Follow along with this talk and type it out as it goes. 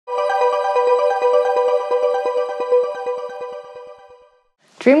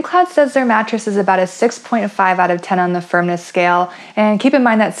DreamCloud says their mattress is about a 6.5 out of 10 on the firmness scale, and keep in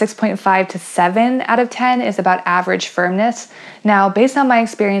mind that 6.5 to 7 out of 10 is about average firmness. Now, based on my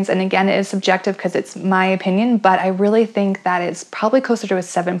experience, and again, it is subjective because it's my opinion, but I really think that it's probably closer to a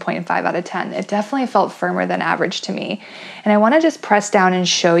 7.5 out of 10. It definitely felt firmer than average to me. And I want to just press down and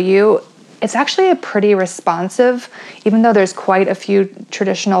show you it's actually a pretty responsive, even though there's quite a few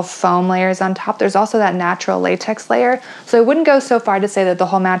traditional foam layers on top, there's also that natural latex layer. So I wouldn't go so far to say that the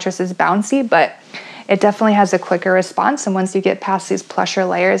whole mattress is bouncy, but it definitely has a quicker response. And once you get past these plusher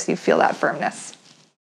layers, you feel that firmness.